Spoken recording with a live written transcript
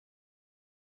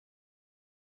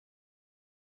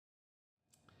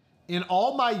In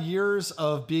all my years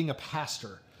of being a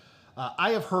pastor,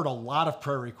 I have heard a lot of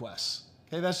prayer requests.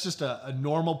 Okay, that's just a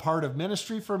normal part of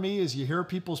ministry for me is you hear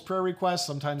people's prayer requests,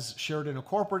 sometimes shared in a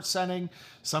corporate setting,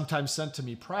 sometimes sent to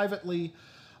me privately.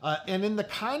 And in the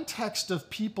context of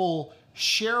people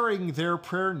sharing their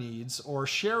prayer needs or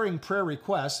sharing prayer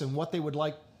requests and what they would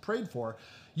like prayed for,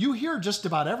 you hear just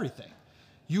about everything.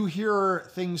 You hear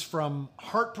things from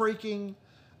heartbreaking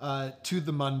to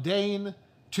the mundane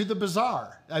to the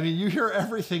bizarre. I mean, you hear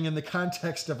everything in the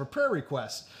context of a prayer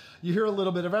request. You hear a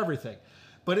little bit of everything.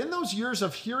 But in those years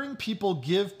of hearing people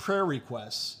give prayer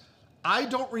requests, I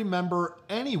don't remember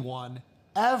anyone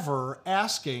ever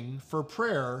asking for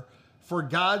prayer for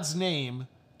God's name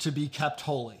to be kept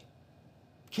holy.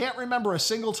 Can't remember a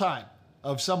single time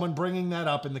of someone bringing that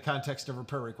up in the context of a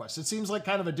prayer request. It seems like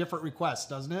kind of a different request,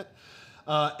 doesn't it?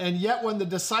 And yet when the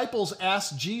disciples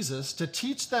asked Jesus to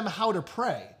teach them how to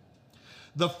pray,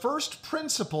 the first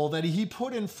principle that he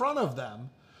put in front of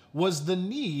them was the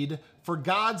need for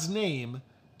God's name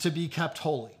to be kept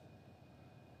holy.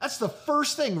 That's the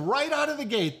first thing right out of the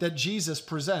gate that Jesus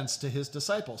presents to his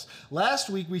disciples. Last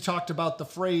week, we talked about the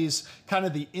phrase, kind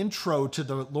of the intro to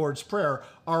the Lord's Prayer,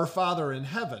 Our Father in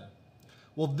heaven.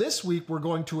 Well, this week, we're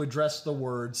going to address the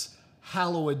words,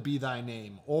 hallowed be thy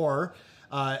name, or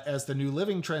as the New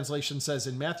Living Translation says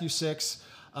in Matthew 6,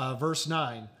 verse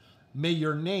 9, may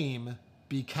your name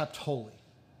be kept holy.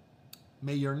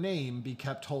 May your name be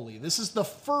kept holy. This is the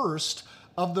first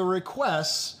of the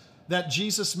requests that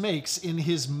Jesus makes in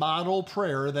his model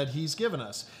prayer that he's given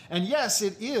us. And yes,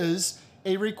 it is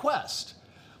a request.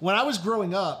 When I was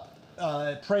growing up,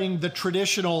 praying the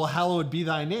traditional hallowed be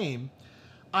thy name,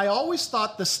 I always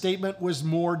thought the statement was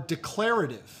more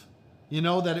declarative. You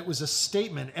know, that it was a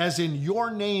statement, as in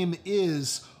your name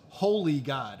is holy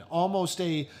God, almost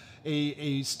a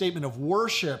statement of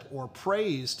worship or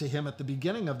praise to him at the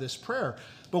beginning of this prayer.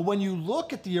 But when you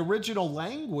look at the original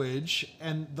language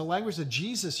and the language that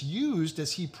Jesus used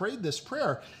as he prayed this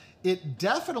prayer, it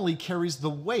definitely carries the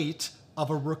weight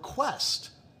of a request.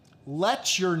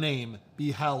 Let your name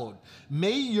be hallowed.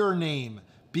 May your name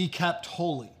be kept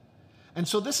holy. And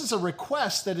so this is a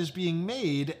request that is being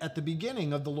made at the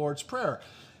beginning of the Lord's Prayer.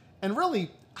 And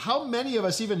really, how many of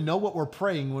us even know what we're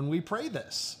praying when we pray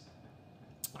this?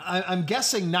 I'm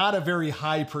guessing not a very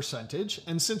high percentage.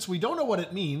 And since we don't know what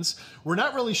it means, we're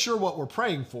not really sure what we're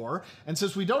praying for. And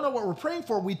since we don't know what we're praying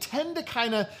for, we tend to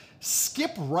kind of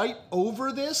skip right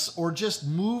over this or just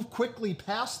move quickly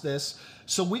past this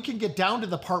so we can get down to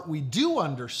the part we do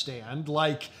understand,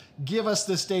 like, give us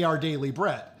this day our daily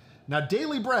bread. Now,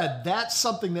 daily bread, that's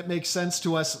something that makes sense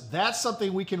to us. That's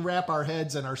something we can wrap our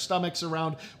heads and our stomachs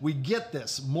around. We get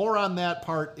this. More on that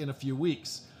part in a few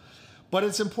weeks. But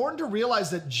it's important to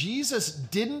realize that Jesus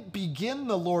didn't begin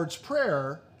the Lord's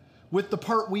Prayer with the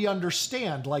part we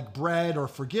understand, like bread or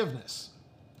forgiveness.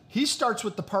 He starts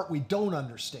with the part we don't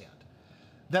understand,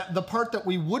 that the part that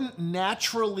we wouldn't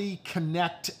naturally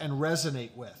connect and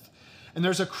resonate with. And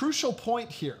there's a crucial point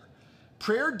here.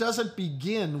 Prayer doesn't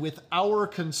begin with our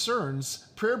concerns.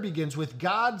 Prayer begins with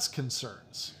God's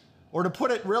concerns. Or to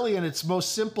put it really in its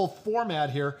most simple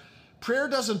format here, prayer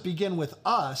doesn't begin with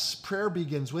us, prayer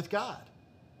begins with God.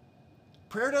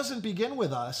 Prayer doesn't begin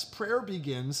with us, prayer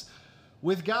begins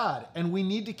with God. And we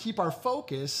need to keep our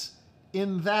focus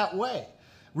in that way.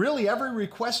 Really, every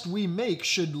request we make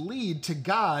should lead to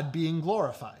God being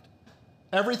glorified.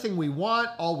 Everything we want,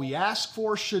 all we ask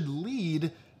for, should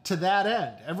lead to that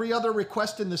end. Every other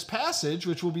request in this passage,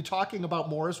 which we'll be talking about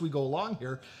more as we go along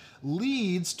here,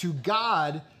 leads to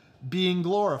God being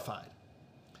glorified.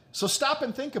 So stop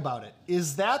and think about it.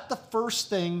 Is that the first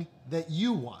thing that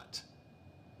you want?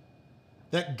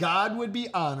 That God would be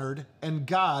honored and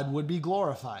God would be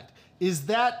glorified. Is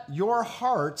that your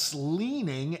heart's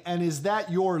leaning, and is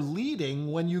that your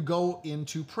leading when you go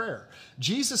into prayer?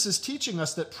 Jesus is teaching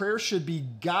us that prayer should be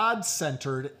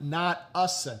God-centered, not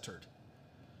us-centered.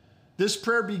 This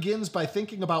prayer begins by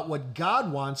thinking about what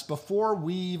God wants before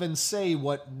we even say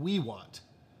what we want.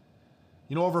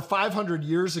 You know, over 500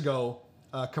 years ago,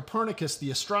 Copernicus, the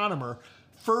astronomer,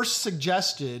 first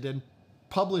suggested and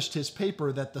published his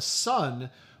paper that the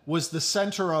sun was the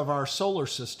center of our solar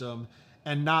system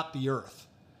and not the earth.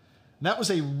 And that was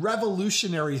a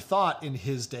revolutionary thought in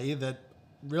his day that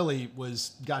really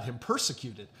got him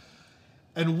persecuted.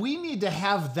 And we need to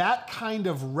have that kind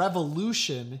of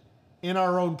revolution in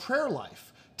our own prayer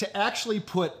life, to actually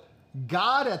put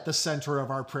God at the center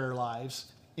of our prayer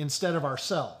lives instead of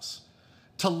ourselves,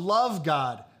 to love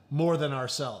God more than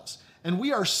ourselves. And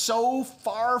we are so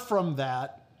far from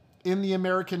that in the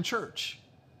American church.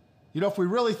 You know, if we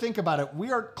really think about it,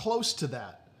 we are close to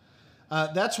that.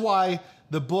 That's why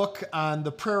the book on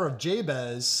the prayer of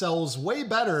Jabez sells way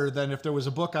better than if there was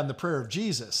a book on the prayer of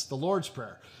Jesus, the Lord's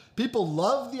Prayer. People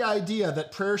love the idea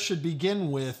that prayer should begin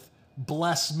with,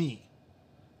 bless me.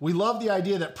 We love the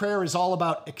idea that prayer is all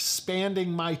about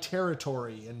expanding my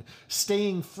territory and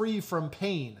staying free from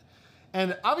pain.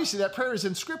 And obviously that prayer is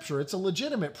in Scripture. It's a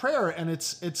legitimate prayer, and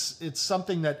it's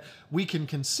something that we can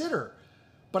consider.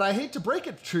 But I hate to break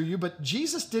it to you, but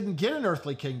Jesus didn't get an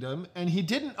earthly kingdom, and he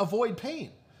didn't avoid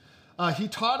pain. He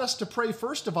taught us to pray,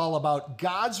 first of all, about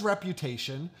God's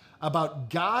reputation,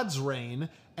 about God's reign,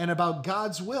 and about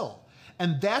God's will.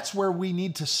 And that's where we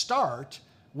need to start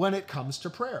when it comes to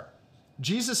prayer.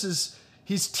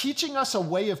 He's teaching us a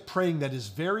way of praying that is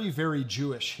very, very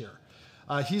Jewish here.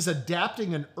 He's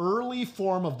adapting an early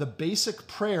form of the basic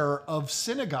prayer of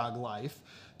synagogue life,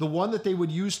 the one that they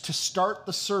would use to start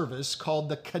the service, called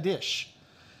the Kaddish.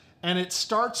 And it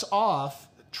starts off,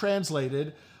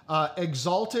 translated,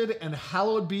 exalted and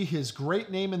hallowed be his great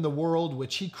name in the world,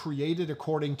 which he created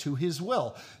according to his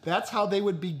will. That's how they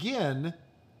would begin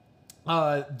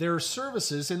their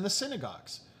services in the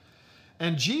synagogues.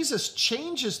 And Jesus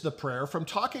changes the prayer from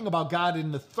talking about God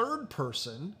in the third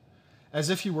person,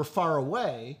 as if he were far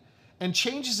away, and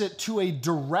changes it to a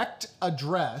direct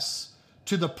address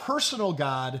to the personal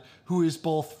God who is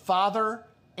both Father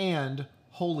and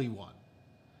Holy One.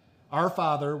 Our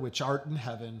Father, which art in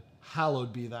heaven,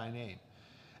 hallowed be thy name.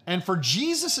 And for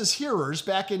Jesus' hearers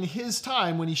back in his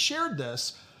time when he shared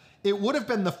this, it would have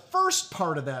been the first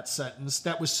part of that sentence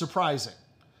that was surprising,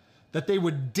 that they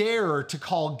would dare to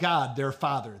call God their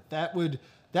Father. That would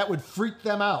freak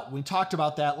them out. We talked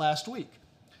about that last week.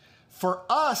 For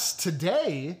us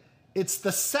today, it's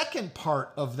the second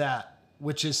part of that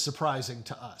which is surprising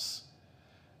to us.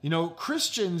 You know,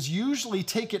 Christians usually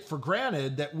take it for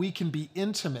granted that we can be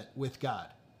intimate with God.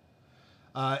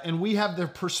 And we have the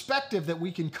perspective that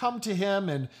we can come to him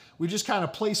and we just kind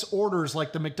of place orders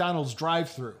like the McDonald's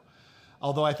drive-thru.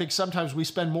 Although I think sometimes we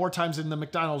spend more times in the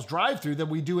McDonald's drive-thru than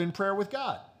we do in prayer with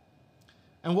God.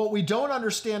 And what we don't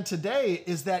understand today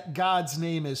is that God's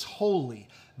name is holy.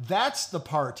 That's the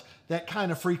part that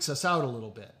kind of freaks us out a little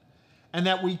bit. And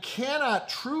that we cannot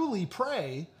truly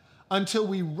pray until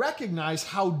we recognize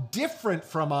how different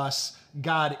from us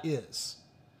God is.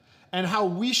 And how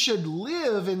we should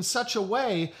live in such a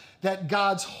way that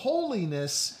God's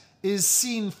holiness is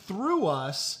seen through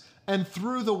us and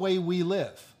through the way we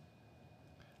live.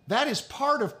 That is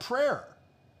part of prayer.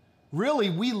 Really,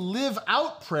 we live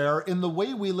out prayer in the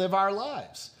way we live our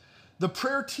lives. The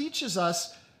prayer teaches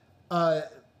us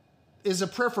is a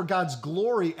prayer for God's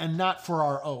glory and not for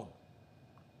our own.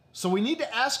 So we need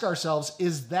to ask ourselves,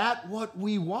 is that what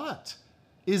we want?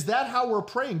 Is that how we're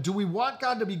praying? Do we want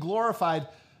God to be glorified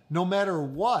no matter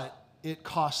what it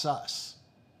costs us?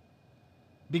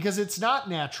 Because it's not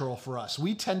natural for us.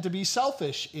 We tend to be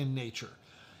selfish in nature.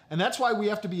 And that's why we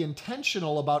have to be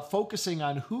intentional about focusing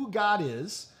on who God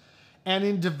is and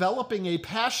in developing a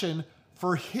passion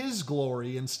for his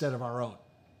glory instead of our own.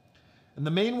 And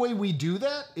the main way we do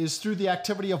that is through the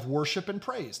activity of worship and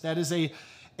praise. That is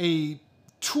a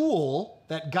tool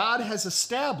that God has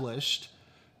established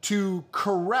to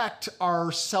correct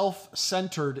our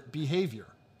self-centered behavior.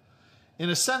 In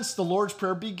a sense, the Lord's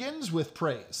Prayer begins with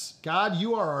praise. God,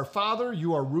 you are our Father.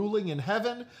 You are ruling in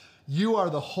heaven. You are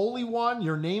the Holy One.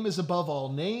 Your name is above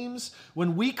all names.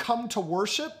 When we come to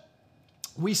worship,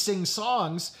 we sing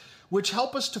songs which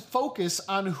help us to focus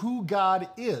on who God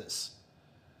is.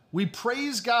 We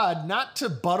praise God not to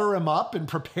butter him up and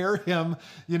prepare him,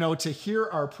 to hear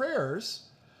our prayers,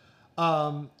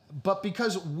 but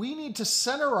because we need to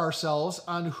center ourselves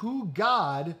on who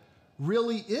God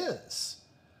really is.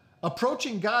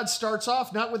 Approaching God starts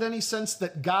off not with any sense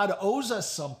that God owes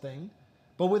us something,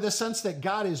 but with a sense that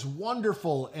God is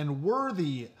wonderful and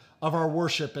worthy of our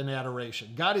worship and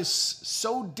adoration. God is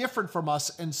so different from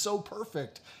us and so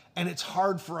perfect, and it's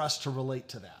hard for us to relate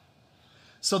to that.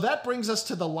 So that brings us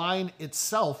to the line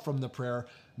itself from the prayer,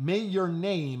 may your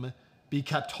name be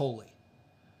kept holy.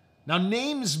 Now,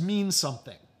 names mean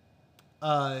something.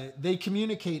 They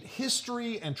communicate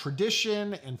history and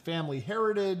tradition and family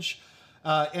heritage.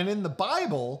 And in the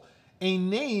Bible, a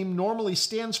name normally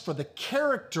stands for the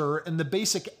character and the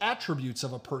basic attributes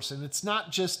of a person. It's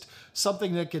not just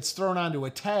something that gets thrown onto a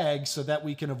tag so that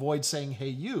we can avoid saying, hey,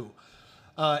 you.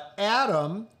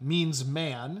 Adam means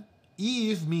man.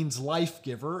 Eve means life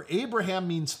giver. Abraham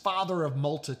means father of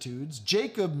multitudes.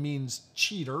 Jacob means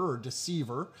cheater or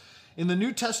deceiver. In the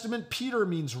New Testament, Peter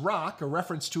means rock, a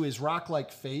reference to his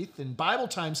rock-like faith. In Bible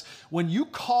times, when you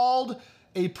called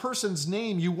a person's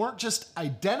name, you weren't just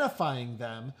identifying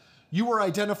them, you were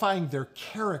identifying their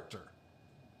character.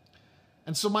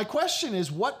 And so my question is,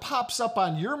 what pops up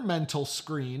on your mental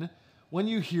screen when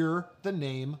you hear the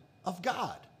name of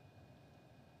God?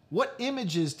 What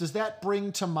images does that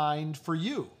bring to mind for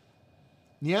you?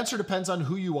 The answer depends on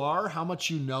who you are, how much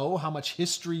you know, how much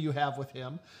history you have with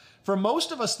him. For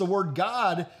most of us, the word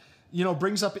God,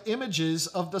 brings up images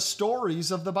of the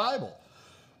stories of the Bible.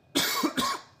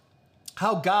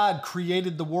 How God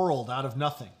created the world out of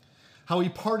nothing. How he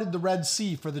parted the Red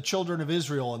Sea for the children of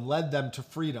Israel and led them to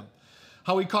freedom.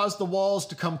 How he caused the walls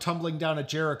to come tumbling down at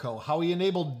Jericho. How he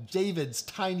enabled David's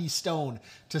tiny stone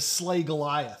to slay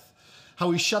Goliath.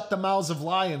 How he shut the mouths of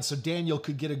lions so Daniel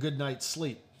could get a good night's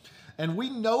sleep. And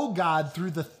we know God through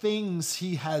the things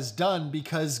he has done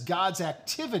because God's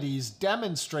activities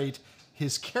demonstrate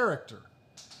his character.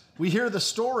 We hear the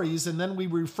stories and then we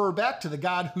refer back to the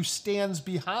God who stands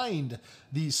behind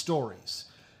these stories.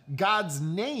 God's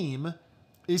name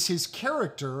is his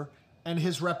character and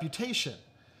his reputation.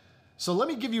 So let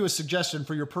me give you a suggestion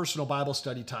for your personal Bible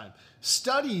study time.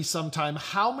 Study sometime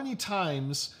how many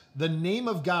times the name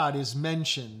of God is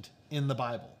mentioned in the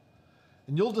Bible.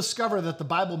 And you'll discover that the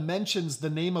Bible mentions the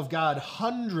name of God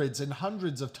hundreds and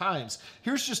hundreds of times.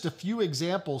 Here's just a few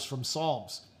examples from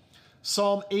Psalms.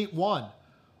 Psalm 8:1.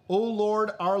 O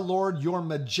Lord, our Lord, your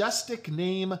majestic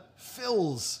name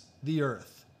fills the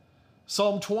earth.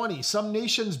 Psalm 20. Some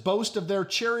nations boast of their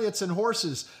chariots and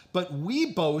horses, but we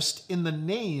boast in the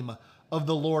name of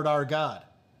the Lord our God.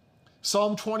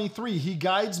 Psalm 23. He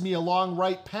guides me along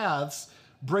right paths,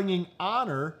 bringing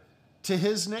honor to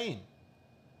his name.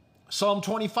 Psalm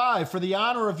 25, for the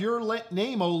honor of your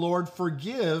name, O Lord,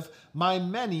 forgive my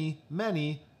many,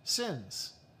 many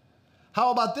sins.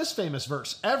 How about this famous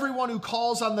verse? Everyone who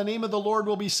calls on the name of the Lord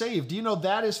will be saved. Do you know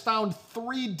that is found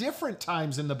 3 different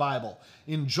times in the Bible?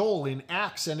 In Joel, in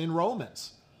Acts, and in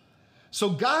Romans. So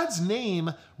God's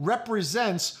name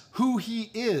represents who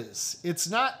he is. It's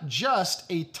not just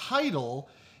a title.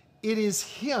 It is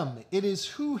him. It is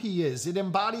who he is. It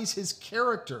embodies his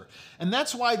character. And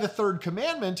that's why the 3rd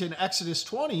commandment in Exodus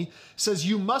 20 says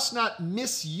you must not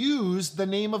misuse the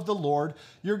name of the Lord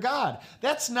your God.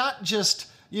 That's not just,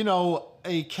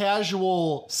 a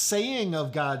casual saying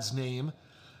of God's name,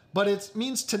 but it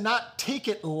means to not take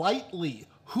it lightly.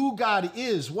 Who God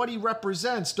is, what he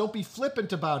represents. Don't be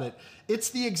flippant about it. It's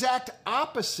the exact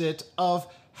opposite of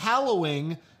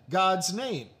hallowing God's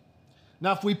name.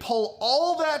 Now, if we pull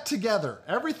all that together,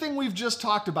 everything we've just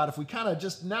talked about, if we kind of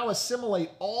just now assimilate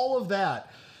all of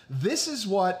that, this is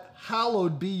what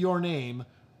hallowed be your name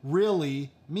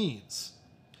really means.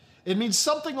 It means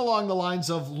something along the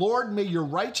lines of, Lord, may your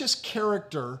righteous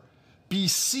character be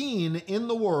seen in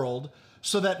the world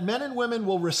so that men and women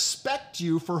will respect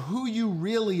you for who you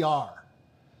really are.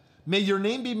 May your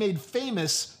name be made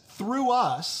famous through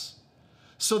us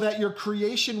so that your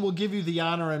creation will give you the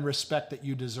honor and respect that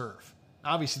you deserve.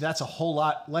 Obviously, that's a whole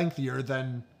lot lengthier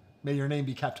than may your name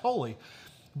be kept holy.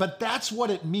 But that's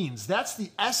what it means. That's the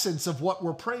essence of what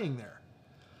we're praying there.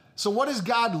 So what does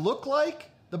God look like?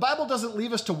 The Bible doesn't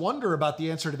leave us to wonder about the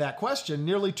answer to that question.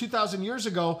 Nearly 2,000 years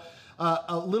ago,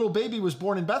 a little baby was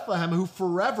born in Bethlehem who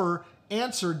forever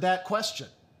answered that question.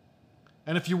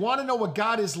 And if you want to know what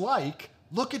God is like,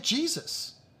 look at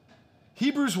Jesus.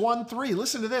 Hebrews 1:3,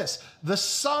 listen to this. The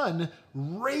Son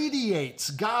radiates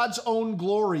God's own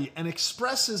glory and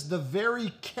expresses the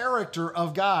very character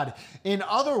of God. In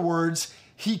other words,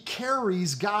 he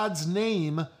carries God's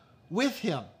name with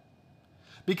him.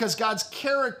 Because God's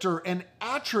character and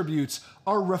attributes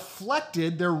are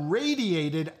reflected, they're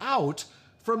radiated out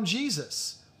from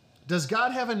Jesus. Does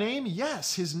God have a name?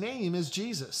 Yes, his name is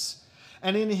Jesus.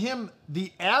 And in him,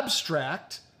 the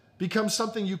abstract becomes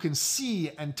something you can see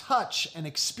and touch and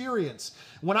experience.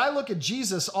 When I look at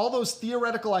Jesus, all those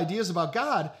theoretical ideas about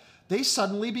God, they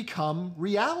suddenly become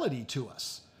reality to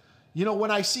us.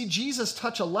 When I see Jesus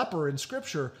touch a leper in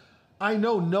Scripture, I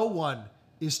know no one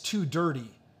is too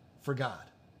dirty for God.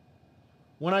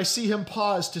 When I see him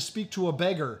pause to speak to a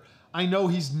beggar, I know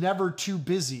he's never too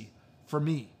busy for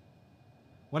me.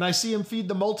 When I see him feed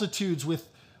the multitudes with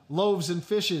loaves and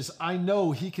fishes, I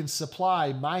know he can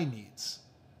supply my needs.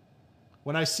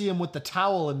 When I see him with the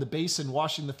towel and the basin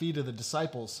washing the feet of the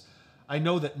disciples, I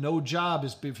know that no job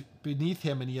is beneath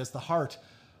him and he has the heart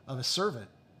of a servant.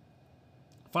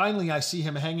 Finally, I see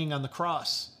him hanging on the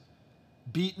cross,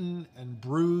 beaten and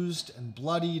bruised and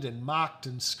bloodied and mocked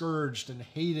and scourged and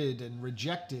hated and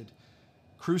rejected,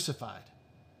 crucified.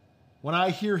 When I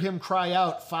hear him cry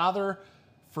out, Father,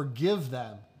 forgive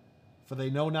them, for they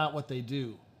know not what they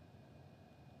do,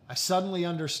 I suddenly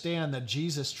understand that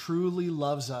Jesus truly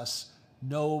loves us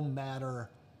no matter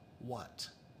what.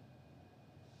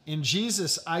 In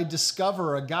Jesus, I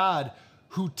discover a God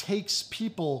who takes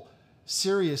people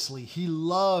seriously. He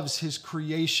loves his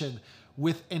creation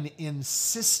with an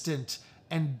insistent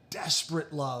and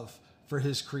desperate love for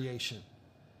his creation.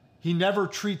 He never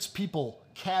treats people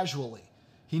casually.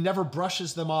 He never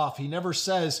brushes them off. He never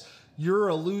says, "You're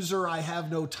a loser, I have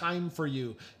no time for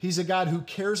you." He's a God who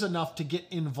cares enough to get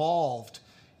involved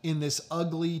in this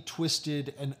ugly,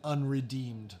 twisted, and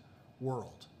unredeemed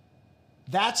world.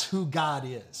 That's who God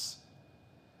is.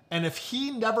 And if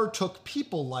he never took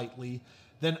people lightly,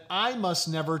 then I must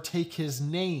never take his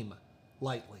name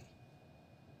lightly.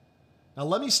 Now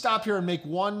let me stop here and make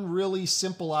one really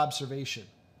simple observation.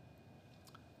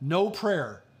 No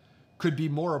prayer could be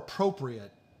more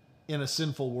appropriate in a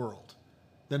sinful world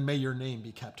than "May your name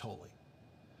be kept holy."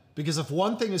 Because if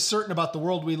one thing is certain about the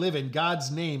world we live in, God's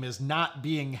name is not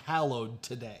being hallowed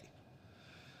today.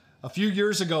 A few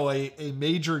years ago, a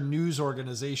major news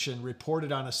organization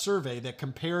reported on a survey that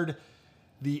compared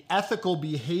the ethical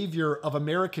behavior of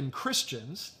American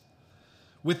Christians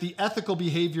with the ethical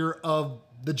behavior of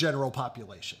the general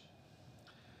population.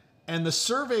 And the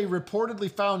survey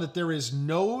reportedly found that there is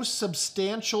no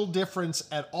substantial difference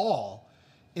at all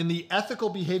in the ethical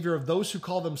behavior of those who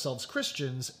call themselves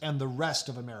Christians and the rest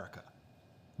of America.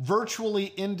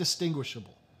 Virtually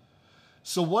indistinguishable.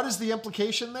 So what is the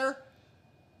implication there?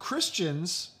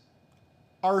 Christians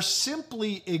are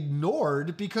simply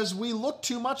ignored because we look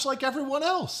too much like everyone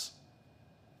else.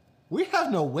 We have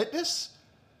no witness.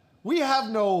 We have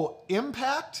no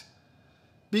impact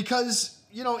because,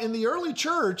 in the early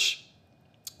church,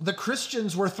 the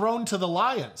Christians were thrown to the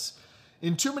lions.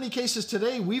 In too many cases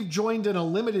today, we've joined in a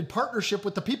limited partnership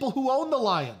with the people who own the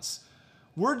lions.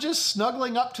 We're just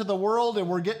snuggling up to the world and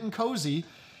we're getting cozy,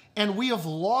 and we have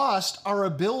lost our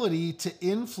ability to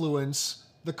influence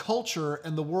the culture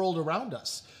and the world around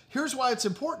us. Here's why it's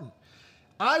important.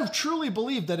 I truly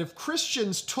believe that if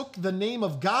Christians took the name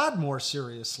of God more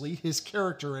seriously, his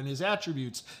character and his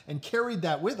attributes, and carried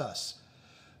that with us,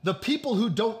 the people who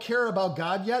don't care about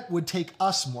God yet would take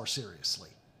us more seriously.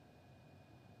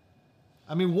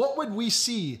 I mean, what would we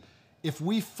see if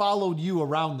we followed you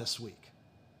around this week?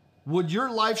 Would your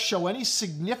life show any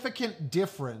significant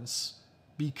difference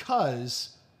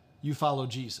because you follow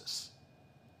Jesus?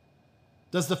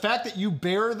 Does the fact that you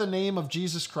bear the name of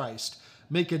Jesus Christ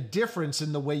make a difference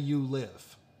in the way you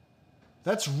live?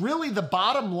 That's really the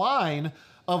bottom line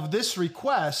of this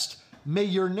request, "May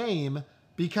your name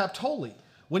be kept holy."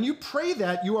 When you pray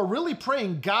that, you are really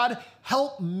praying, "God,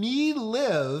 help me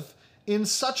live in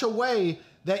such a way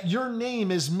that your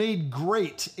name is made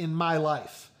great in my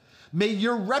life. May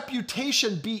your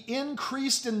reputation be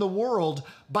increased in the world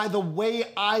by the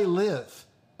way I live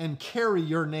and carry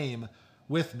your name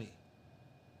with me."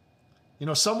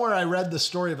 Somewhere I read the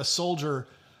story of a soldier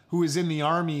who was in the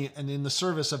army and in the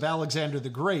service of Alexander the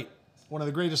Great, one of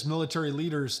the greatest military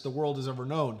leaders the world has ever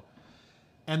known.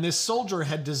 And this soldier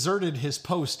had deserted his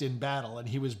post in battle, and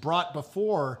he was brought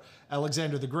before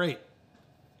Alexander the Great.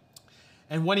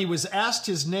 And when he was asked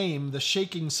his name, the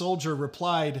shaking soldier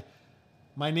replied,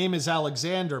 "My name is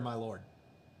Alexander, my lord."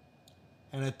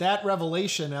 And at that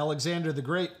revelation, Alexander the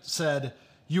Great said,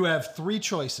 "You have three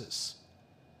choices: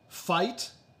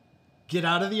 fight, get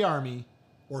out of the army,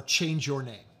 or change your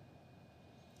name."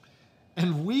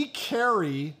 And we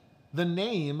carry the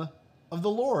name of the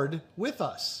Lord with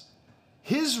us.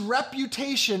 His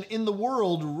reputation in the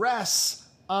world rests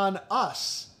on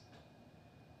us.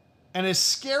 And as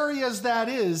scary as that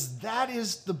is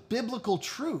the biblical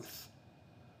truth.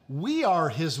 We are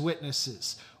his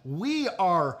witnesses. We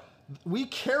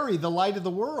carry the light of the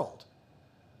world.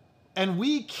 And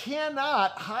we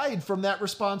cannot hide from that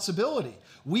responsibility.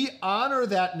 We honor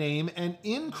that name and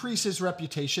increase his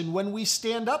reputation when we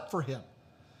stand up for him.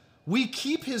 We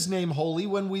keep his name holy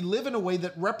when we live in a way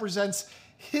that represents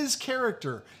his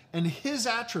character and his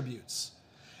attributes.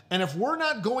 And if we're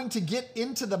not going to get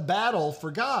into the battle for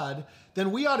God,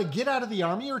 then we ought to get out of the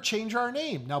army or change our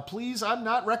name. Now, please, I'm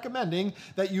not recommending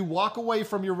that you walk away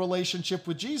from your relationship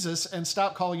with Jesus and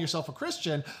stop calling yourself a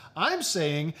Christian. I'm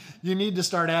saying you need to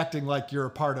start acting like you're a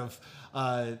part of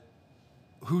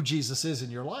who Jesus is in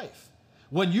your life.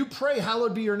 When you pray,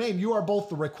 "Hallowed be your name," you are both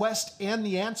the request and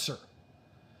the answer.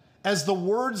 As the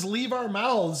words leave our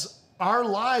mouths, our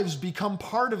lives become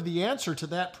part of the answer to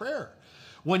that prayer.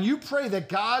 When you pray that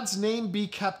God's name be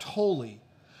kept holy,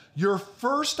 your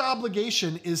first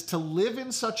obligation is to live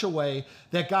in such a way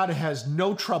that God has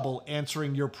no trouble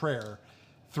answering your prayer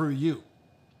through you.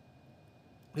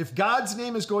 If God's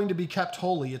name is going to be kept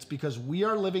holy, it's because we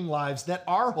are living lives that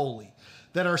are holy,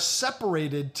 that are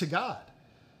separated to God.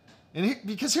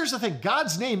 Because here's the thing,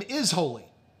 God's name is holy.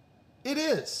 It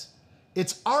is.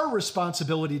 It's our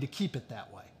responsibility to keep it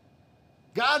that way.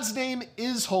 God's name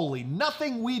is holy.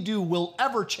 Nothing we do will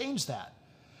ever change that.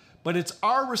 But it's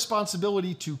our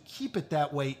responsibility to keep it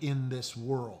that way in this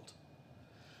world.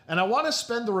 And I want to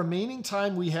spend the remaining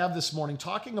time we have this morning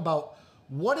talking about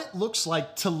what it looks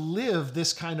like to live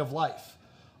this kind of life.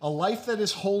 A life that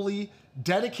is holy,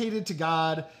 dedicated to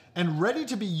God, and ready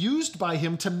to be used by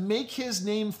Him to make His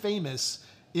name famous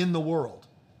in the world.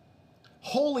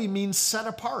 Holy means set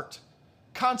apart,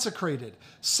 consecrated,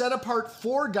 set apart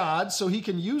for God so He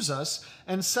can use us,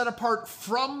 and set apart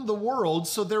from the world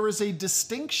so there is a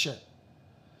distinction.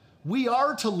 We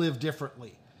are to live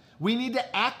differently. We need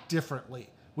to act differently.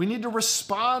 We need to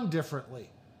respond differently.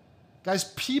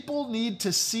 Guys, people need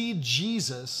to see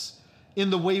Jesus in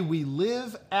the way we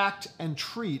live, act, and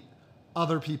treat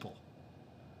other people.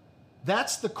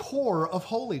 That's the core of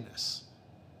holiness.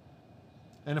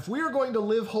 And if we are going to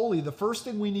live holy, the first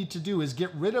thing we need to do is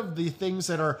get rid of the things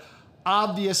that are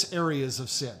obvious areas of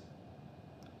sin.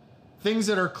 Things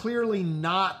that are clearly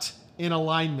not in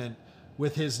alignment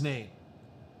with His name.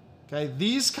 Okay,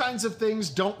 these kinds of things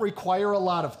don't require a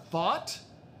lot of thought.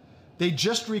 They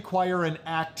just require an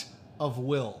act of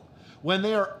will. When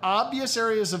they are obvious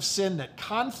areas of sin that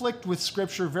conflict with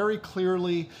Scripture very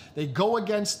clearly, they go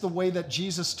against the way that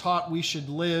Jesus taught we should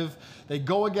live, they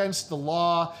go against the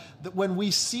law, that when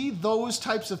we see those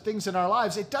types of things in our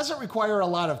lives, it doesn't require a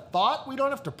lot of thought. We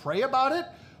don't have to pray about it.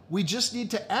 We just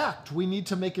need to act. We need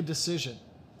to make a decision.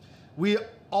 We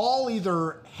all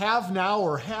either have now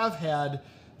or have had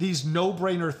these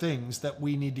no-brainer things that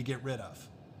we need to get rid of.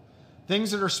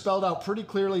 Things that are spelled out pretty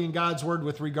clearly in God's Word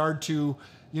with regard to,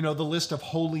 the list of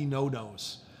holy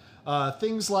no-nos.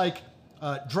 Things like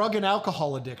drug and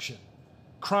alcohol addiction,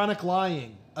 chronic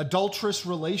lying, adulterous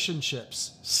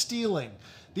relationships, stealing.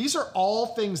 These are all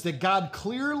things that God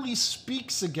clearly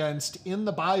speaks against in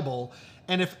the Bible.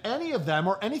 And if any of them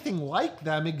or anything like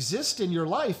them exist in your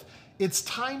life, it's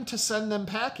time to send them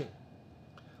packing.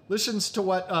 Listen to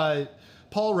what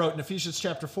Paul wrote in Ephesians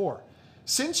chapter 4.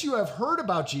 Since you have heard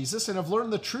about Jesus and have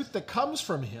learned the truth that comes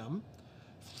from Him,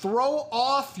 throw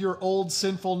off your old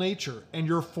sinful nature and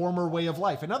your former way of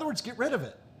life. In other words, get rid of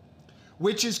it,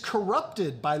 which is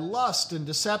corrupted by lust and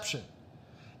deception.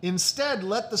 Instead,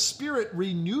 let the Spirit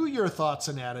renew your thoughts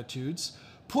and attitudes.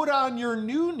 Put on your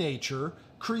new nature,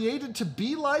 created to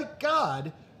be like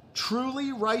God,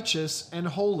 truly righteous and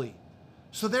holy.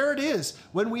 So there it is.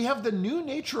 When we have the new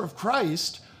nature of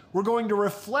Christ, we're going to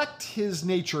reflect His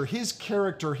nature, His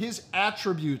character, His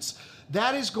attributes.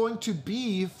 That is going to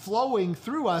be flowing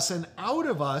through us and out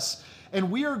of us, and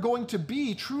we are going to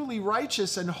be truly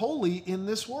righteous and holy in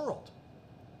this world.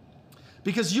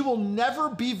 Because you will never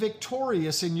be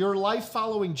victorious in your life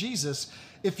following Jesus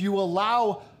if you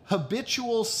allow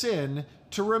habitual sin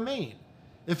to remain.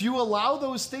 If you allow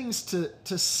those things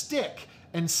to stick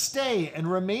and stay and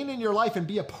remain in your life and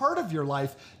be a part of your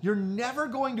life, you're never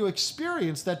going to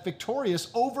experience that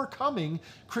victorious, overcoming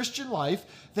Christian life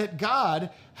that God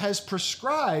has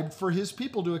prescribed for His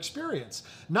people to experience.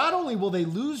 Not only will they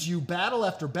lose you battle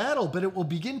after battle, but it will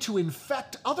begin to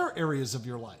infect other areas of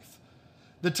your life.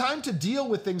 The time to deal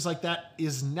with things like that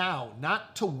is now,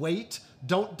 not to wait.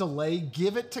 Don't delay.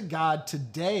 Give it to God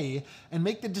today and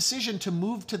make the decision to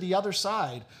move to the other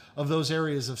side of those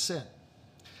areas of sin.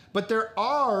 But there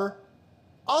are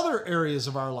other areas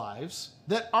of our lives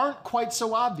that aren't quite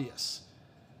so obvious.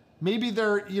 Maybe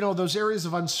they're, those areas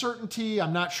of uncertainty.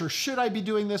 I'm not sure, should I be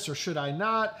doing this or should I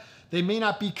not? They may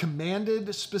not be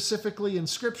commanded specifically in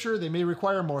Scripture. They may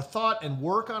require more thought and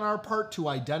work on our part to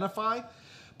identify.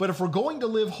 But if we're going to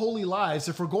live holy lives,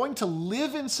 if we're going to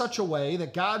live in such a way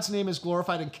that God's name is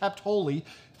glorified and kept holy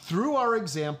through our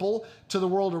example to the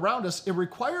world around us, it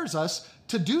requires us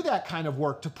to do that kind of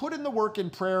work, to put in the work in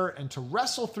prayer and to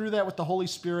wrestle through that with the Holy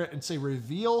Spirit and say,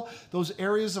 reveal those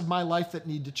areas of my life that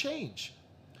need to change.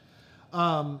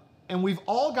 And we've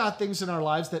all got things in our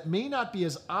lives that may not be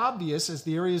as obvious as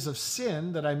the areas of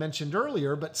sin that I mentioned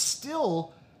earlier, but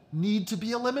still need to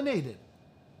be eliminated.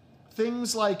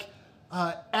 Things like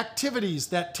activities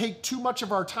that take too much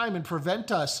of our time and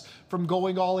prevent us from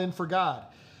going all in for God.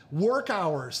 Work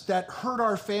hours that hurt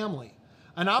our family.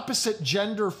 An opposite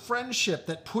gender friendship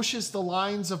that pushes the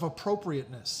lines of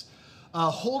appropriateness.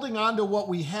 Holding on to what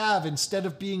we have instead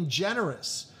of being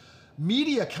generous.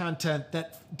 Media content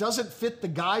that doesn't fit the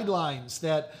guidelines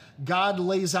that God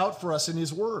lays out for us in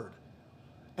His Word.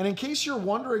 And in case you're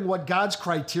wondering what God's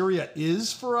criteria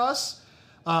is for us,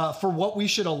 for what we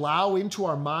should allow into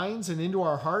our minds and into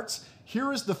our hearts,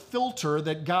 here is the filter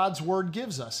that God's Word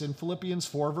gives us in Philippians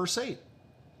 4, verse 8.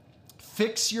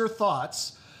 Fix your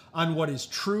thoughts on what is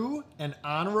true and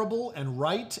honorable and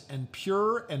right and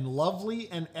pure and lovely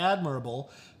and admirable.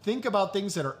 Think about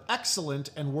things that are excellent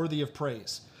and worthy of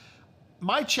praise.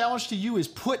 My challenge to you is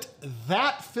put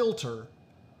that filter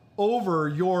over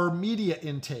your media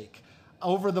intake,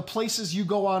 over the places you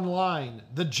go online,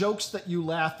 the jokes that you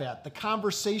laugh at, the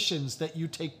conversations that you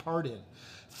take part in.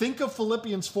 Think of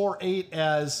Philippians 4:8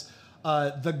 as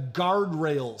the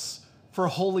guardrails for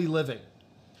holy living.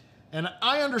 And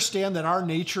I understand that our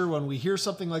nature when we hear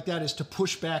something like that is to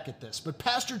push back at this. But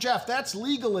Pastor Jeff, that's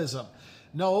legalism.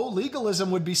 No, legalism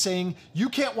would be saying you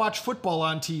can't watch football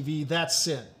on TV, that's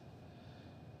sin.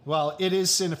 Well, it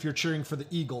is sin if you're cheering for the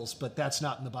Eagles, but that's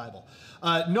not in the Bible.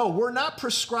 No, we're not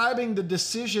prescribing the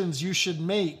decisions you should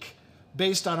make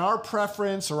based on our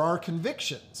preference or our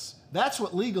convictions. That's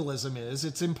what legalism is.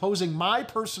 It's imposing my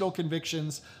personal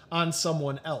convictions on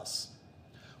someone else.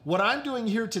 What I'm doing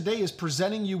here today is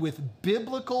presenting you with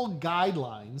biblical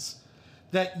guidelines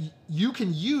that you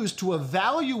can use to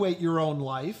evaluate your own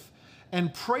life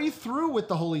and pray through with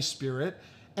the Holy Spirit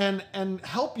and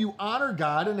help you honor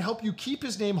God and help you keep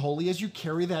his name holy as you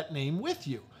carry that name with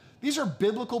you. These are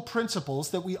biblical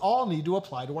principles that we all need to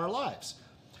apply to our lives.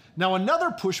 Now, another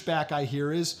pushback I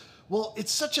hear is, well,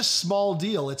 it's such a small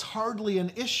deal. It's hardly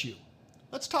an issue.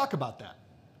 Let's talk about that.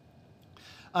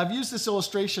 I've used this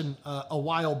illustration a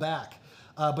while back,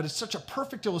 but it's such a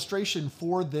perfect illustration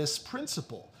for this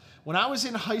principle. When I was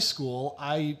in high school,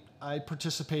 I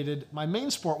participated, my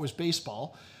main sport was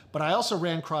baseball, but I also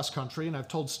ran cross country, and I've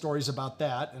told stories about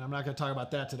that, and I'm not going to talk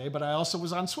about that today, but I also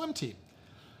was on swim team.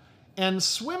 And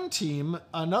swim team,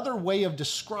 another way of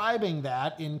describing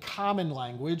that in common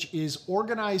language is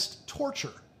organized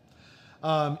torture.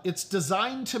 It's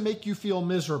designed to make you feel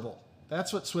miserable.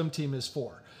 That's what swim team is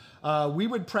for. We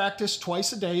would practice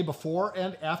twice a day before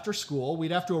and after school.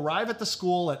 We'd have to arrive at the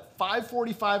school at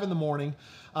 5:45 in the morning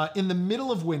in the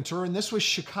middle of winter, and this was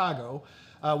Chicago,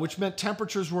 which meant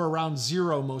temperatures were around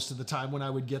 0 most of the time when I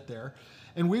would get there.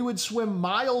 And we would swim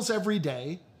miles every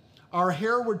day. Our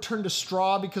hair would turn to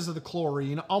straw because of the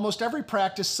chlorine. Almost every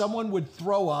practice, someone would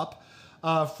throw up,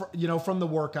 from the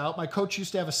workout. My coach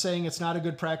used to have a saying, it's not a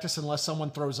good practice unless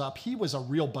someone throws up. He was a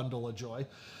real bundle of joy.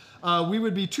 We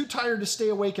would be too tired to stay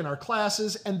awake in our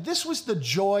classes, and this was the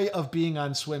joy of being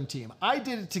on swim team. I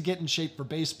did it to get in shape for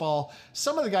baseball.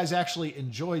 Some of the guys actually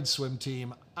enjoyed swim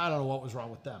team. I don't know what was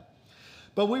wrong with them.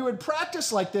 But we would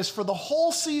practice like this for the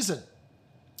whole season.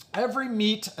 Every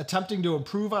meet, attempting to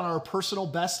improve on our personal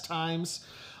best times,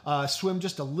 swim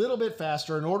just a little bit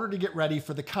faster in order to get ready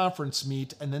for the conference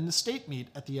meet and then the state meet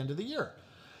at the end of the year.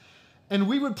 And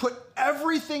we would put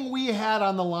everything we had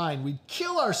on the line. We'd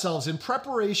kill ourselves in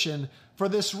preparation for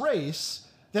this race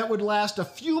that would last a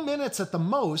few minutes at the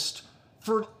most.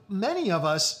 For many of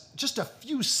us, just a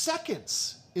few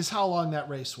seconds is how long that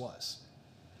race was.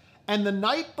 And the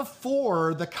night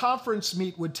before the conference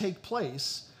meet would take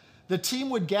place, the team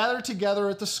would gather together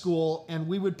at the school and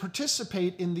we would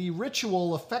participate in the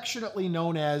ritual affectionately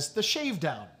known as the shave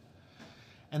down.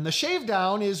 And the shave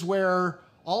down is where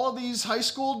all of these high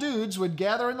school dudes would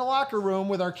gather in the locker room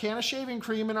with our can of shaving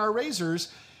cream and our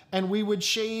razors, and we would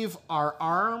shave our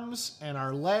arms and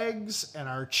our legs and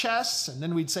our chests, and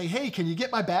then we'd say, hey, can you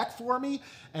get my back for me?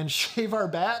 And shave our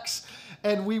backs.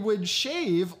 And we would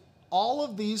shave all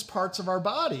of these parts of our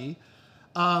body,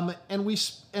 and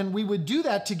we would do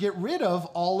that to get rid of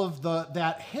all of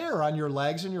that hair on your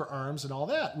legs and your arms and all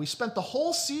that. We spent the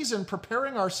whole season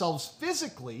preparing ourselves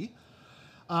physically.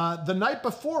 The night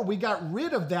before, we got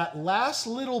rid of that last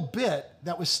little bit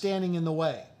that was standing in the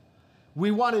way.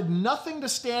 We wanted nothing to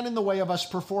stand in the way of us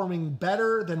performing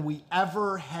better than we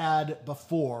ever had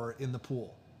before in the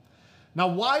pool. Now,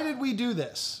 why did we do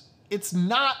this? It's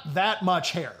not that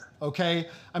much hair, okay?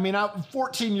 I mean, I'm a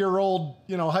 14-year-old,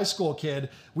 high school kid.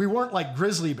 We weren't like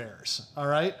grizzly bears, all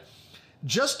right?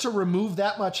 Just to remove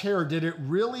that much hair, did it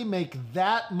really make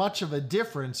that much of a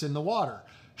difference in the water?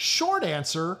 Short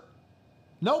answer,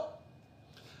 nope.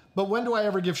 But when do I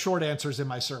ever give short answers in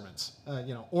my sermons?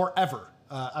 Or ever.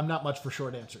 I'm not much for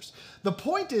short answers. The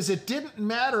point is, it didn't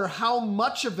matter how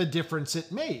much of a difference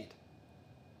it made.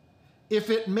 If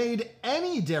it made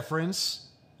any difference,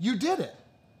 you did it.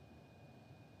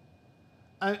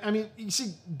 I mean, you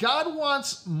see, God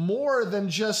wants more than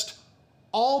just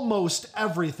almost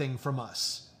everything from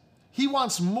us. He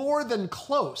wants more than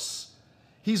close.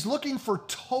 He's looking for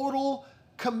total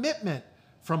commitment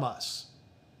from us.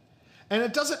 And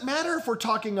it doesn't matter if we're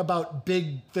talking about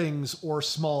big things or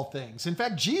small things. In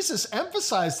fact, Jesus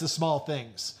emphasized the small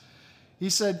things. He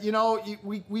said,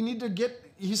 we need to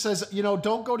he says,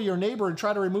 don't go to your neighbor and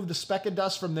try to remove the speck of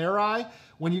dust from their eye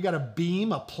when you got a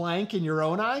beam, a plank in your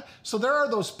own eye. So there are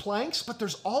those planks, but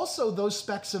there's also those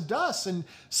specks of dust. And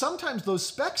sometimes those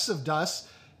specks of dust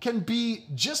can be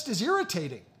just as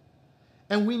irritating.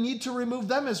 And we need to remove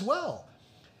them as well.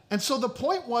 And so the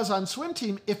point was on swim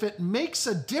team, if it makes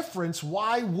a difference,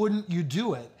 why wouldn't you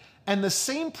do it? And the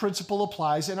same principle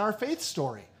applies in our faith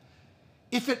story.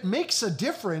 If it makes a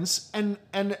difference and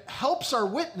helps our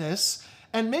witness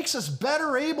and makes us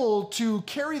better able to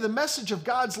carry the message of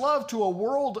God's love to a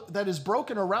world that is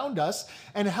broken around us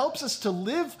and helps us to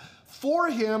live for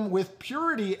Him with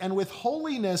purity and with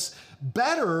holiness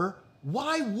better,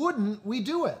 why wouldn't we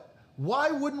do it?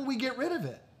 Why wouldn't we get rid of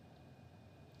it?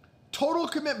 Total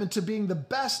commitment to being the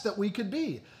best that we could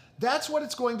be. That's what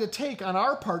it's going to take on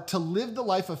our part to live the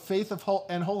life of faith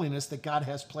and holiness that God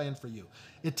has planned for you.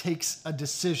 It takes a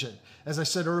decision. As I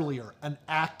said earlier, an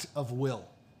act of will.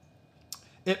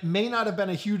 It may not have been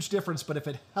a huge difference, but if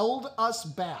it held us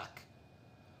back,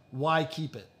 why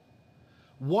keep it?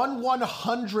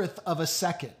 1/100th of a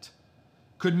second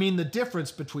could mean the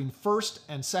difference between first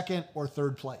and second or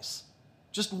third place.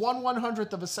 Just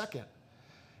 1/100th of a second.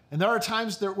 And there are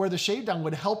times where the shave down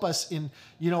would help us in,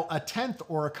 a tenth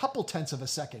or a couple tenths of a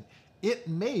second. It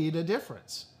made a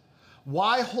difference.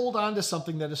 Why hold on to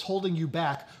something that is holding you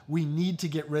back? We need to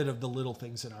get rid of the little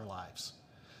things in our lives.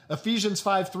 Ephesians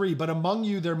 5:3, but among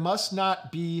you there must not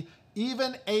be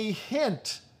even a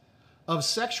hint of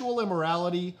sexual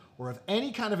immorality or of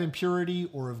any kind of impurity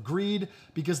or of greed,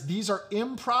 because these are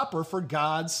improper for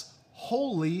God's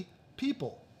holy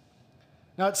people.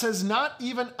 Now it says not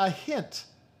even a hint.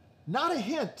 Not a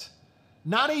hint,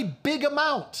 not a big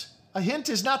amount. A hint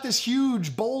is not this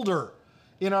huge boulder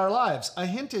in our lives. A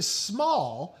hint is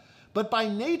small, but by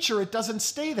nature it doesn't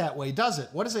stay that way, does it?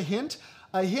 What is a hint?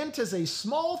 A hint is a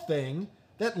small thing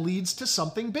that leads to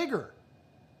something bigger.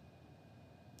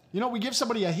 We give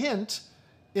somebody a hint,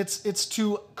 it's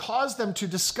to cause them to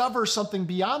discover something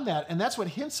beyond that, and that's what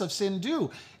hints of sin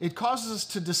do. It causes us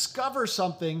to discover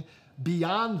something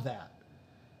beyond that.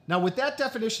 Now, with that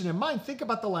definition in mind, think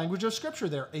about the language of Scripture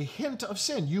there. A hint of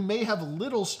sin. You may have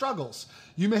little struggles.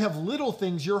 You may have little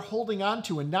things you're holding on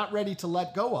to and not ready to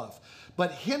let go of.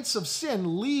 But hints of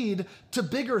sin lead to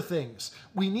bigger things.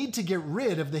 We need to get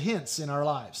rid of the hints in our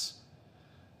lives.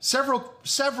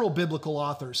 Several biblical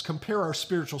authors compare our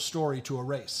spiritual story to a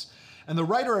race. And the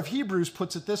writer of Hebrews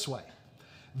puts it this way.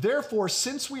 Therefore,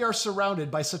 since we are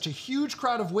surrounded by such a huge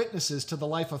crowd of witnesses to the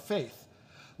life of faith,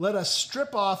 let us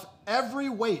strip off every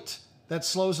weight that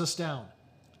slows us down,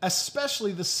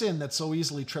 especially the sin that so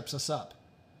easily trips us up.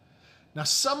 Now,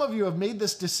 some of you have made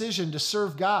this decision to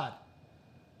serve God,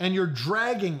 and you're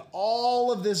dragging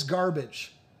all of this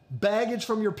baggage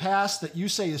from your past that you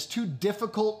say is too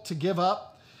difficult to give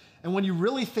up. And when you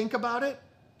really think about it,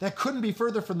 that couldn't be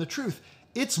further from the truth.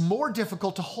 It's more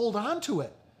difficult to hold on to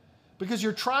it. Because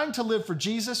you're trying to live for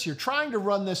Jesus, you're trying to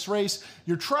run this race,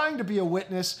 you're trying to be a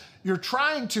witness, you're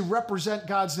trying to represent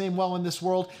God's name well in this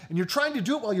world, and you're trying to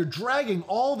do it while you're dragging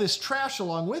all this trash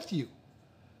along with you.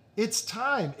 It's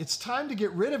time to get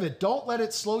rid of it. Don't let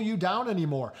it slow you down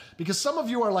anymore, because some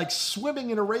of you are like swimming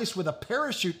in a race with a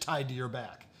parachute tied to your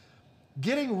back.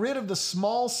 Getting rid of the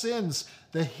small sins,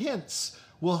 the hints,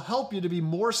 will help you to be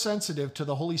more sensitive to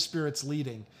the Holy Spirit's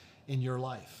leading in your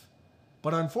life.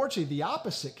 But unfortunately, the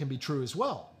opposite can be true as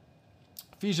well.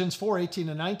 Ephesians 4:18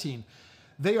 and 19.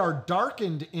 They are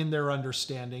darkened in their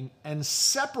understanding and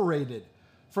separated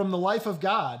from the life of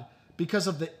God because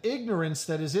of the ignorance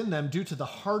that is in them due to the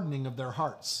hardening of their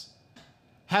hearts.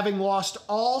 Having lost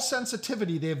all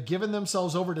sensitivity, they have given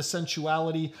themselves over to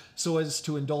sensuality so as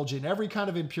to indulge in every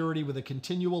kind of impurity with a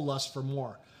continual lust for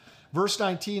more. Verse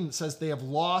 19 says they have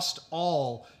lost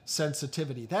all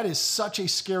sensitivity. That is such a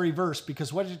scary verse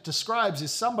because what it describes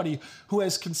is somebody who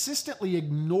has consistently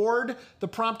ignored the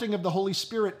prompting of the Holy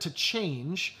Spirit to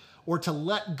change or to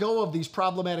let go of these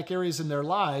problematic areas in their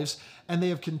lives, and they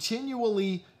have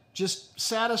continually just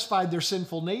satisfied their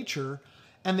sinful nature,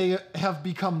 and they have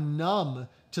become numb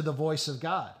to the voice of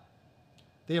God.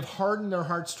 They have hardened their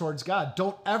hearts towards God.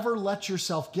 Don't ever let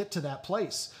yourself get to that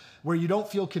place where you don't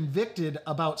feel convicted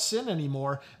about sin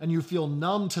anymore and you feel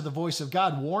numb to the voice of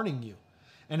God warning you.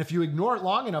 And if you ignore it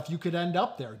long enough, you could end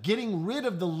up there. Getting rid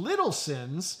of the little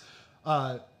sins,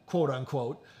 quote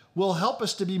unquote, will help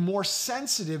us to be more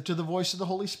sensitive to the voice of the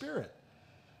Holy Spirit.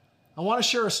 I want to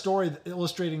share a story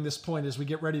illustrating this point as we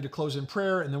get ready to close in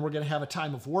prayer, and then we're going to have a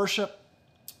time of worship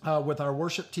with our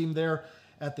worship team there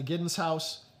at the Giddens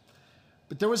house.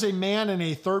 But there was a man in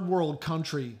a third world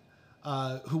country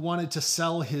who wanted to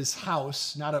sell his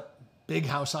house, not a big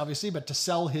house obviously, but to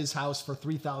sell his house for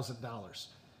 $3,000.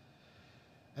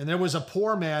 And there was a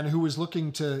poor man who was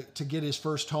looking to get his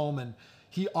first home, and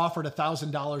he offered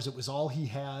 $1,000. It was all he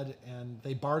had, and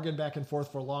they bargained back and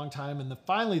forth for a long time. And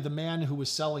finally, the man who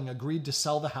was selling agreed to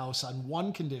sell the house on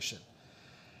one condition.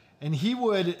 And he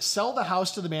would sell the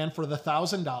house to the man for the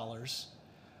 $1,000,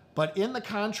 but in the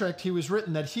contract, he was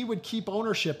written that he would keep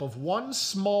ownership of one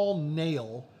small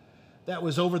nail that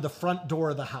was over the front door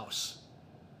of the house.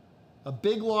 A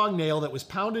big long nail that was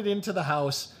pounded into the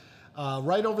house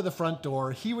right over the front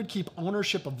door. He would keep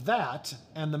ownership of that,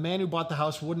 and the man who bought the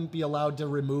house wouldn't be allowed to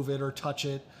remove it or touch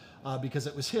it because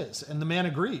it was his. And the man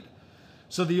agreed.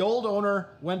 So the old owner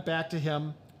went back to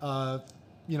him,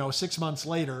 6 months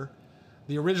later.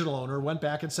 The original owner went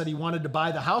back and said he wanted to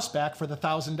buy the house back for the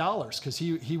 $1,000 because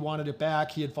he wanted it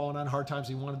back. He had fallen on hard times.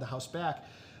 He wanted the house back.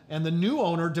 And the new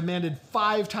owner demanded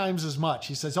 5 times as much.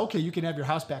 He says, okay, you can have your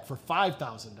house back for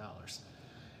 $5,000.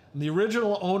 And the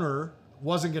original owner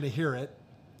wasn't going to hear it.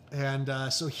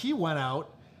 And so he went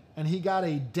out and he got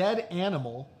a dead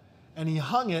animal and he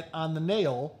hung it on the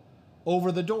nail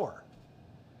over the door.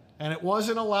 And it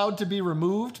wasn't allowed to be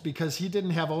removed because he didn't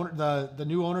have the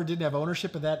new owner didn't have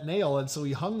ownership of that nail. And so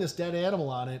he hung this dead animal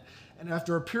on it. And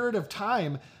after a period of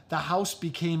time, the house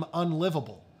became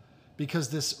unlivable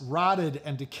because this rotted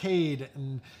and decayed,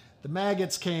 and the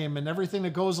maggots came and everything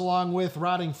that goes along with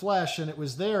rotting flesh, and it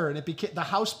was there, and the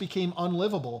house became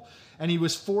unlivable, and he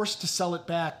was forced to sell it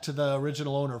back to the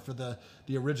original owner for the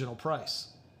original price.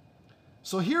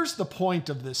 So here's the point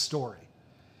of this story.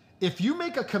 If you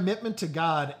make a commitment to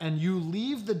God and you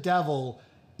leave the devil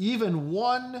even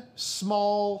one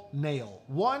small nail,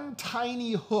 one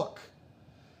tiny hook,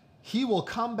 he will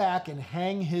come back and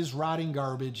hang his rotting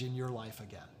garbage in your life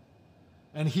again.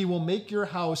 And he will make your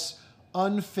house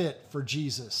unfit for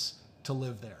Jesus to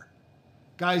live there.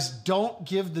 Guys, don't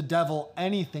give the devil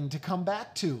anything to come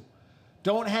back to.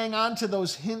 Don't hang on to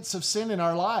those hints of sin in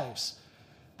our lives.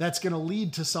 That's going to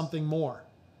lead to something more.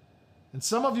 And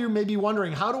some of you may be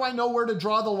wondering, how do I know where to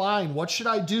draw the line? What should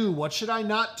I do? What should I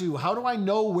not do? How do I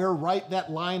know where that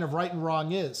line of right and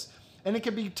wrong is? And it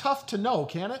can be tough to know,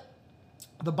 can it?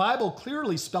 The Bible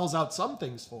clearly spells out some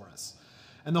things for us.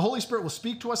 And the Holy Spirit will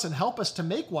speak to us and help us to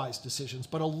make wise decisions.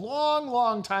 But a long,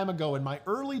 long time ago, in my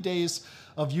early days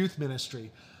of youth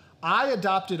ministry, I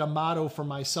adopted a motto for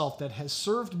myself that has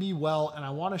served me well, and I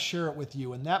want to share it with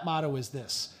you. And that motto is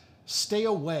this: stay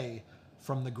away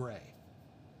from the gray.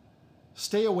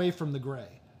 Stay away from the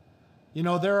gray. You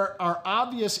know, there are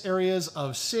obvious areas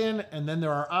of sin, and then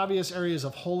there are obvious areas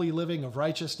of holy living, of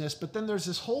righteousness, but then there's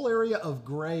this whole area of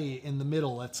gray in the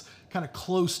middle that's kind of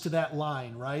close to that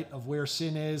line, right, of where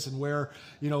sin is and where,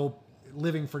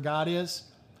 living for God is.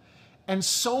 And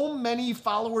so many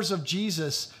followers of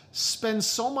Jesus spend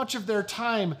so much of their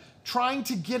time trying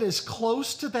to get as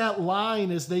close to that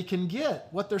line as they can get.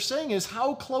 What they're saying is,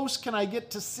 how close can I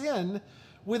get to sin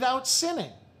without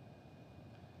sinning?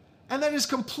 And that is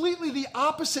completely the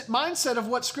opposite mindset of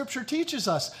what Scripture teaches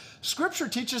us. Scripture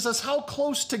teaches us, how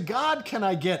close to God can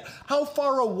I get? How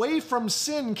far away from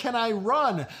sin can I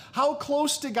run? How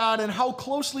close to God and how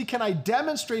closely can I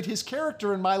demonstrate His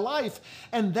character in my life?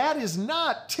 And that is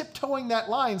not tiptoeing that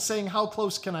line saying, how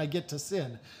close can I get to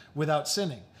sin without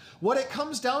sinning? What it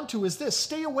comes down to is this: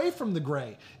 stay away from the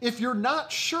gray. If you're not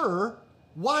sure,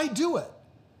 why do it?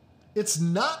 It's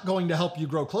not going to help you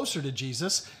grow closer to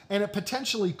Jesus, and it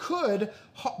potentially could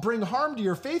bring harm to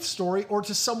your faith story or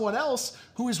to someone else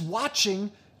who is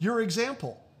watching your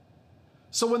example.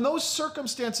 So when those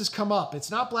circumstances come up,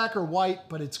 it's not black or white,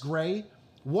 but it's gray.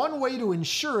 One way to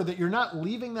ensure that you're not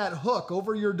leaving that hook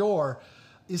over your door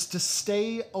is to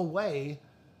stay away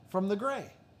from the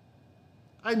gray.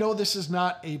 I know this is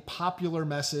not a popular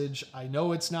message. I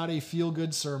know it's not a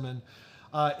feel-good sermon.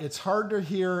 It's hard to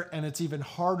hear, and it's even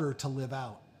harder to live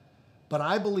out. But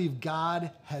I believe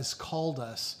God has called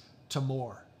us to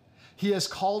more. He has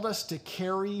called us to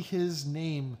carry His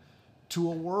name to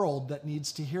a world that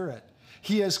needs to hear it.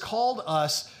 He has called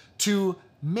us to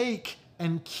make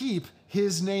and keep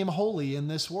His name holy in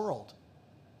this world.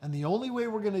 And the only way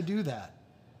we're going to do that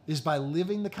is by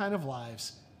living the kind of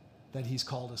lives that He's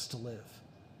called us to live.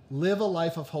 Live a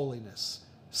life of holiness,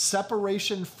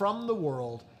 separation from the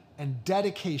world, and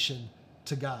dedication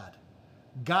to God.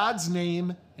 God's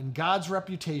name and God's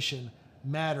reputation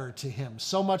matter to Him,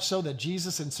 so much so that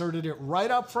Jesus inserted it right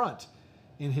up front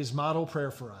in His model prayer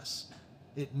for us.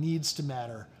 It needs to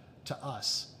matter to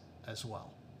us as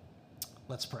well.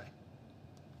 Let's pray.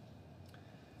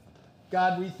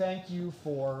 God, we thank You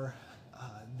for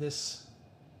this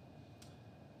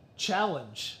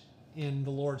challenge in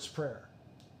the Lord's Prayer.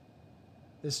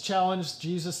 This challenge,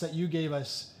 Jesus, that You gave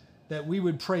us, that we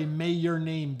would pray, may Your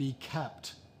name be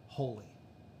kept holy.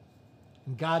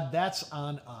 And God, that's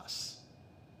on us.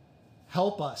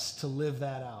 Help us to live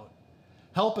that out.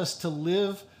 Help us to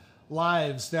live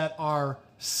lives that are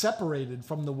separated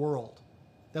from the world,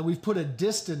 that we've put a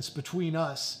distance between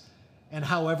us and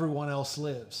how everyone else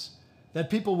lives. That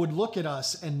people would look at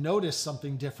us and notice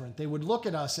something different. They would look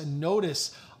at us and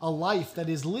notice a life that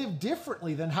is lived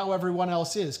differently than how everyone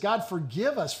else is. God,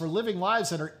 forgive us for living lives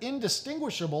that are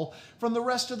indistinguishable from the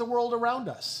rest of the world around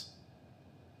us.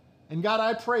 And God,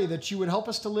 I pray that you would help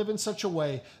us to live in such a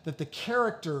way that the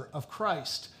character of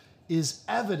Christ is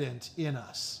evident in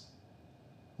us.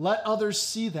 Let others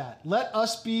see that. Let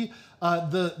us be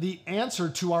the answer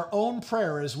to our own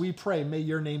prayer as we pray, may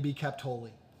your name be kept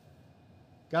holy.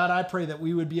 God, I pray that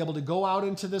we would be able to go out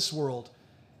into this world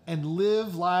and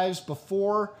live lives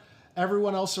before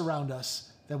everyone else around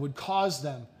us that would cause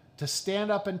them to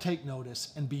stand up and take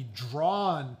notice and be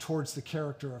drawn towards the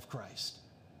character of Christ.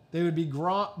 They would be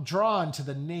drawn to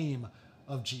the name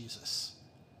of Jesus.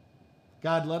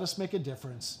 God, let us make a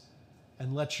difference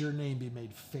and let your name be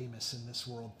made famous in this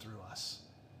world through us.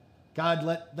 God,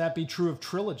 let that be true of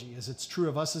Trilogy as it's true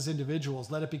of us as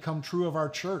individuals. Let it become true of our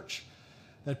church,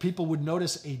 that people would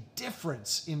notice a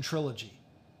difference in Trilogy.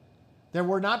 That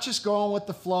we're not just going with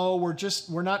the flow.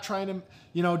 We're not trying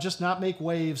to, just not make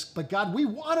waves. But God, we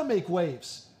want to make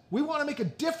waves. We want to make a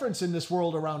difference in this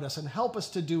world around us and help us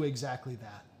to do exactly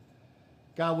that.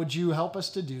 God, would you help us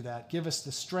to do that? Give us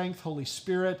the strength, Holy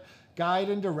Spirit, guide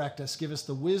and direct us. Give us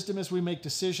the wisdom as we make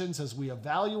decisions, as we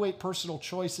evaluate personal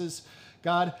choices.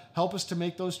 God, help us to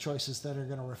make those choices that are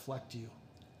going to reflect you.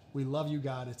 We love you,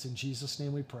 God. It's in Jesus'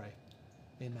 name we pray.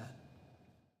 Amen.